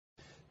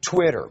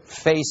Twitter,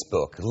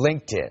 Facebook,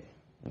 LinkedIn.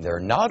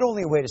 They're not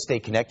only a way to stay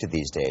connected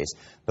these days,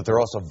 but they're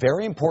also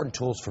very important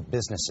tools for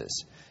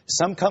businesses.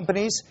 Some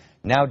companies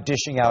now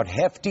dishing out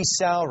hefty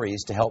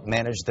salaries to help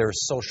manage their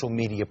social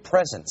media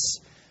presence.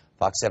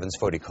 Fox 7's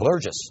Fody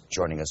Kalergis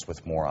joining us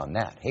with more on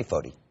that. Hey,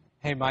 Fody.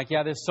 Hey, Mike.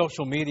 Yeah, this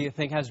social media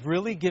thing has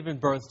really given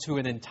birth to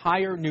an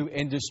entire new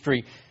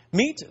industry.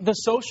 Meet the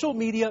social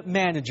media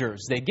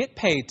managers. They get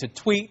paid to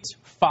tweet,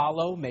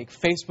 follow, make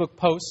Facebook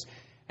posts,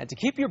 and to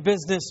keep your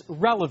business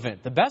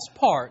relevant. The best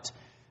part,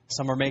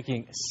 some are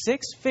making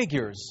six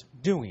figures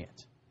doing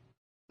it.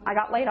 I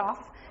got laid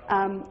off.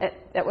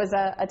 It was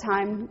a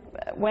time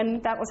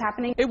when that was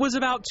happening. It was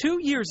about 2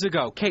 years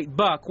ago. Kate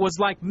Buck was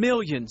like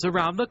millions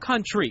around the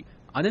country,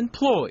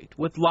 unemployed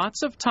with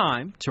lots of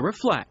time to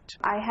reflect.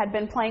 I had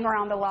been playing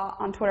around a lot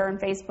on Twitter and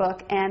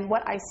Facebook, and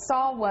what I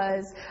saw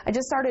was, I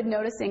just started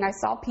noticing, I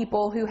saw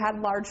people who had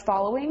large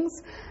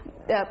followings,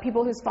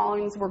 people whose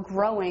followings were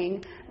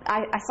growing.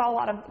 I saw a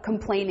lot of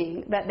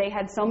complaining that they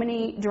had so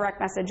many direct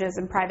messages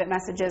and private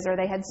messages, or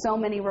they had so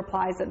many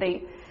replies that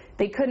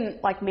they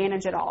couldn't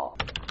manage it all.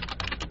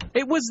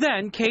 It was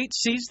then Kate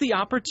seized the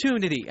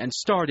opportunity and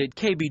started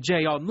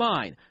KBJ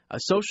Online, a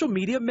social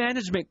media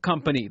management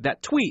company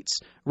that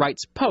tweets,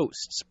 writes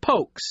posts,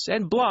 pokes,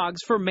 and blogs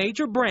for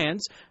major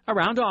brands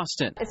around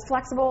Austin. It's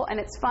flexible and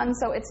it's fun,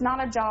 so it's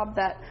not a job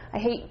that I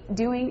hate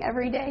doing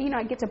every day. You know,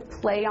 I get to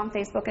play on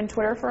Facebook and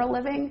Twitter for a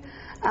living,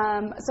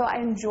 so I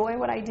enjoy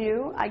what I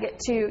do. I get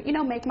to,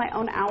 make my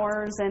own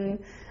hours and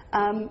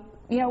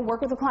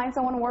work with the clients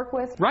I want to work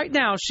with. Right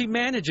now, she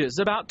manages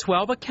about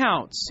 12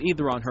 accounts,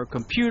 either on her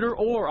computer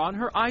or on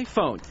her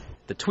iPhone.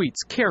 The tweets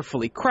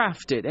carefully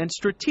crafted and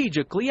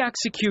strategically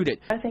executed.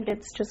 I think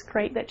it's just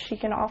great that she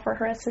can offer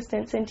her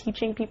assistance in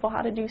teaching people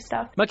how to do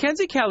stuff.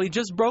 Mackenzie Kelly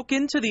just broke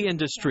into the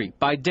industry.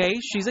 By day,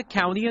 she's a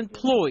county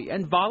employee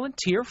and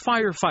volunteer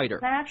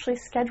firefighter. I actually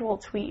schedule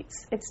tweets.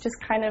 It's just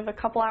kind of a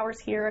couple hours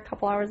here, a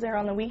couple hours there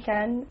on the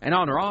weekend. And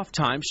on her off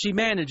time, she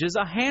manages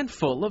a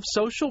handful of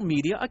social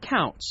media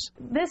accounts.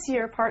 This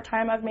year,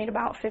 part-time, I've made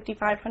about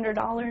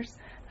 $5,500.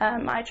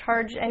 I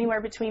charge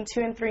anywhere between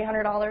 $200 and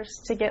 $300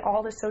 to get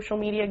all the social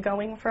media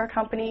going for a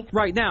company.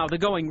 Right now, the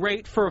going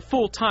rate for a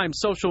full-time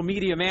social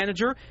media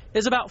manager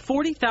is about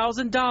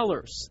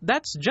 $40,000.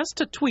 That's just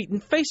to tweet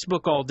and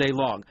Facebook all day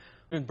long.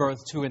 Giving birth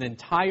to an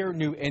entire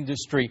new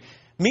industry.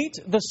 Meet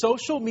the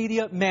social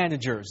media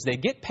managers. They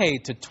get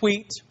paid to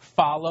tweet,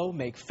 follow,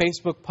 make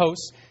Facebook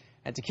posts,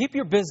 and to keep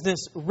your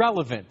business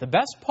relevant. The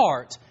best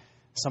part,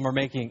 some are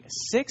making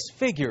six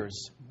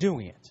figures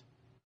doing it.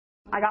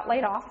 I got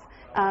laid off.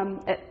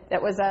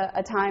 It was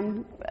a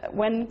time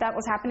when that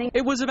was happening.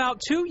 It was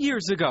about 2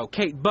 years ago.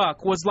 Kate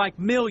Buck was like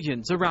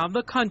millions around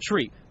the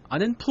country,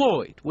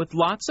 unemployed with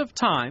lots of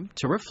time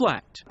to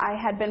reflect.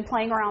 I had been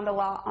playing around a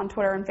lot on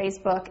Twitter and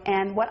Facebook,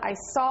 and what I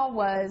saw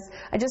was,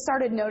 I just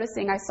started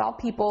noticing, I saw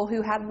people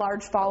who had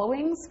large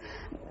followings,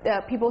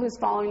 people whose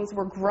followings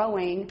were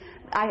growing.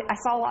 I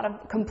saw a lot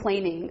of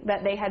complaining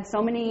that they had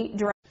so many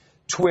direct...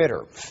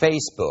 Twitter,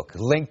 Facebook,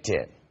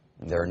 LinkedIn.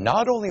 They're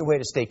not only a way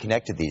to stay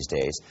connected these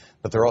days,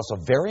 but they're also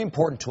very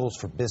important tools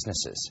for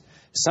businesses.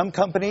 Some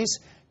companies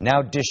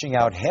now dishing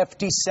out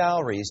hefty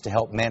salaries to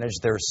help manage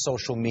their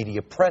social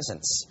media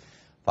presence.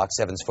 Fox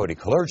 7's Fody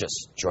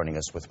Kalergis joining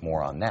us with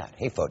more on that.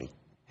 Hey, Fody.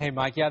 Hey,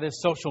 Mike. Yeah,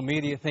 this social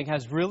media thing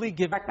has really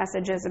given... direct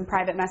messages and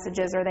private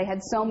messages, or they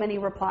had so many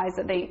replies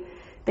that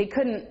they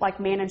couldn't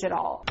manage it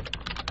all.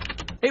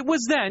 It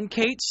was then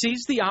Kate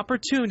seized the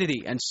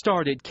opportunity and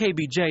started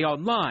KBJ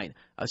Online,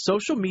 a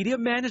social media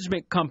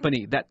management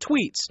company that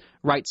tweets,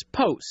 writes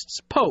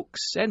posts,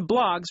 pokes, and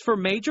blogs for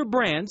major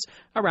brands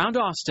around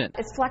Austin.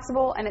 It's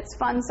flexible and it's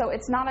fun, so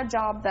it's not a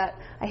job that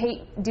I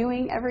hate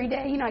doing every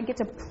day. You know, I get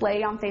to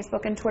play on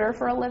Facebook and Twitter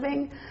for a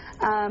living,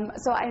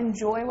 so I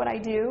enjoy what I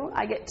do.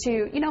 I get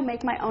to,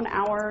 make my own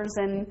hours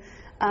and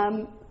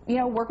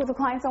work with the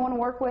clients I want to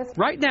work with.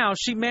 Right now,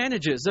 she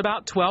manages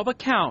about 12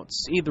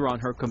 accounts, either on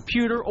her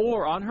computer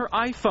or on her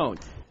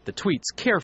iPhone. The tweets carefully